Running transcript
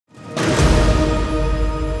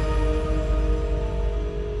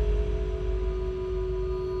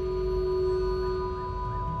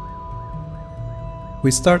We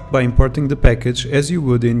start by importing the package as you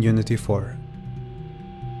would in Unity 4.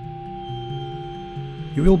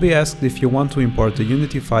 You will be asked if you want to import the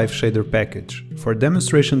Unity 5 shader package. For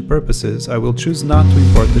demonstration purposes, I will choose not to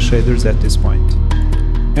import the shaders at this point.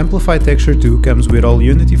 Amplify Texture 2 comes with all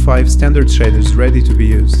Unity 5 standard shaders ready to be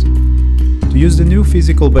used. To use the new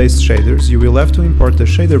physical-based shaders, you will have to import the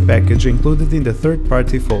shader package included in the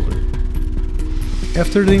third-party folder.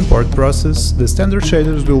 After the import process, the standard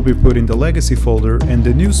shaders will be put in the legacy folder and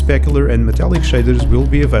the new specular and metallic shaders will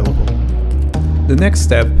be available. The next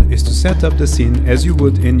step is to set up the scene as you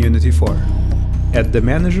would in Unity 4. Add the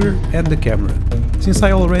manager and the camera. Since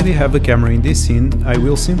I already have a camera in this scene, I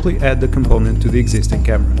will simply add the component to the existing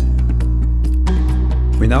camera.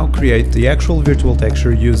 We now create the actual virtual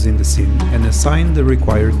texture used in the scene and assign the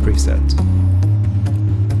required preset.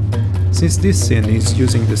 Since this scene is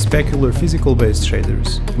using the specular physical-based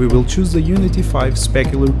shaders, we will choose the Unity 5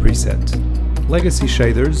 specular preset. Legacy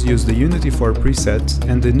shaders use the Unity 4 preset,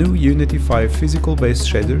 and the new Unity 5 physical-based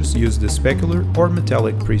shaders use the specular or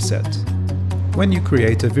metallic preset. When you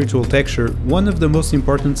create a virtual texture, one of the most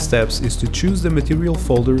important steps is to choose the material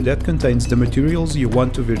folder that contains the materials you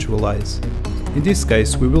want to virtualize. In this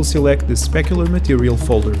case, we will select the specular material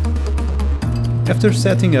folder. After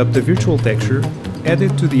setting up the virtual texture, add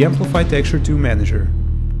it to the Amplify Texture 2 manager.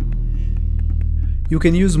 You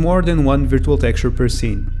can use more than one virtual texture per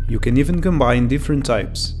scene. You can even combine different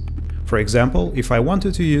types. For example, if I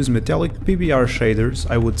wanted to use metallic PBR shaders,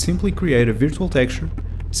 I would simply create a virtual texture,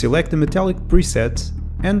 select the metallic preset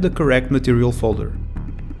and the correct material folder.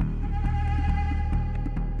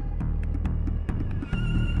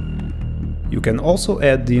 You can also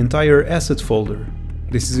add the entire asset folder.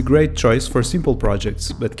 This is a great choice for simple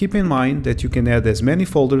projects, but keep in mind that you can add as many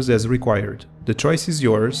folders as required. The choice is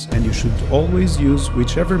yours, and you should always use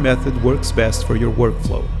whichever method works best for your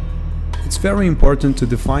workflow. It's very important to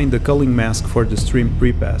define the culling mask for the stream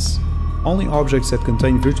prepass. Only objects that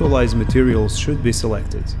contain virtualized materials should be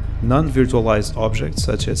selected. Non-virtualized objects,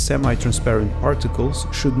 such as semi-transparent particles,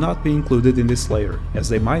 should not be included in this layer, as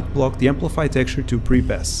they might block the Amplify Texture 2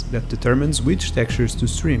 prepass that determines which textures to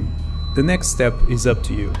stream. The next step is up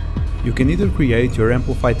to you. You can either create your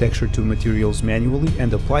Amplify Texture 2 materials manually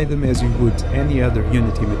and apply them as you would any other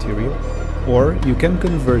Unity material, or you can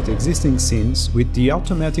convert existing scenes with the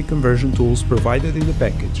automatic conversion tools provided in the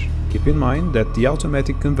package. Keep in mind that the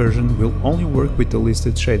automatic conversion will only work with the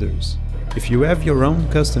listed shaders. If you have your own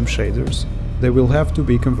custom shaders, they will have to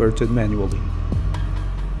be converted manually.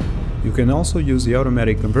 You can also use the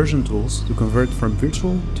automatic conversion tools to convert from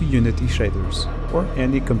virtual to Unity shaders, or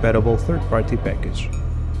any compatible third-party package.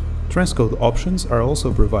 Transcode options are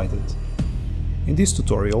also provided. In this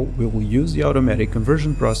tutorial, we will use the automatic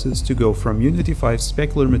conversion process to go from Unity 5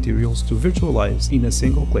 specular materials to virtualized in a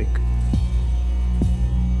single click.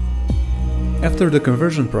 After the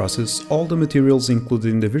conversion process, all the materials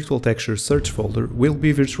included in the virtual texture search folder will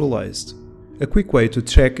be virtualized. A quick way to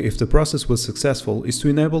check if the process was successful is to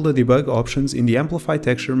enable the debug options in the Amplify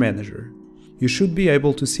Texture Manager. You should be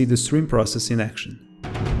able to see the stream process in action.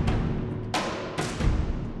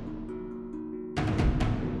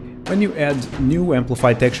 When you add new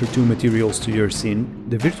Amplify Texture 2 materials to your scene,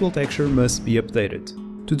 the virtual texture must be updated.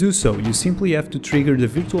 To do so, you simply have to trigger the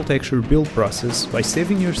virtual texture build process by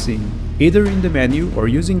saving your scene, either in the menu or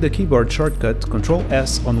using the keyboard shortcut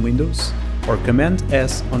Ctrl+S on Windows or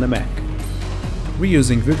Command+S on a Mac.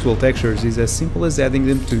 Reusing virtual textures is as simple as adding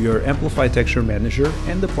them to your Amplify Texture Manager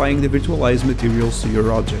and applying the virtualized materials to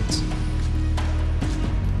your objects.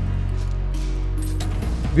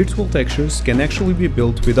 Virtual textures can actually be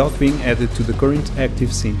built without being added to the current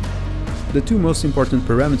active scene. The two most important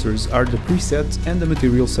parameters are the preset and the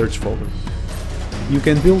material search folder. You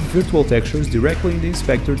can build virtual textures directly in the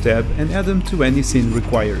Inspector tab and add them to any scene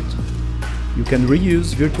required. You can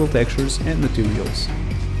reuse virtual textures and materials.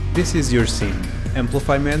 This is your scene.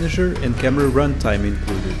 Amplify Manager and Camera Runtime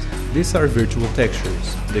included. These are virtual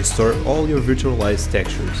textures. They store all your virtualized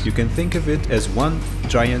textures. You can think of it as one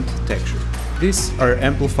giant texture. These are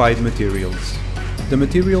amplified materials. The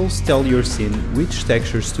materials tell your scene which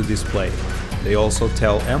textures to display. They also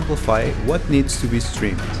tell Amplify what needs to be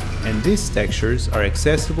streamed. And these textures are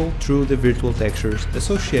accessible through the virtual textures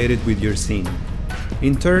associated with your scene.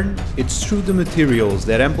 In turn, it's through the materials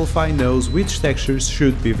that Amplify knows which textures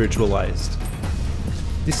should be virtualized.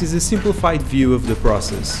 This is a simplified view of the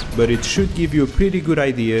process, but it should give you a pretty good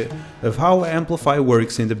idea of how Amplify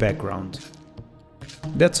works in the background.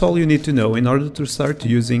 That's all you need to know in order to start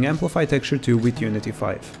using Amplify Texture 2 with Unity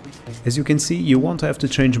 5. As you can see, you won't have to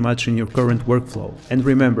change much in your current workflow, and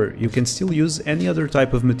remember, you can still use any other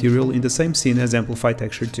type of material in the same scene as Amplify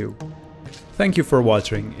Texture 2. Thank you for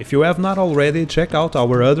watching. If you have not already, check out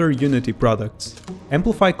our other Unity products.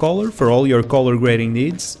 Amplify Color for all your color grading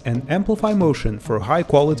needs, and Amplify Motion for high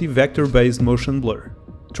quality vector-based motion blur.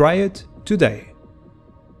 Try it today.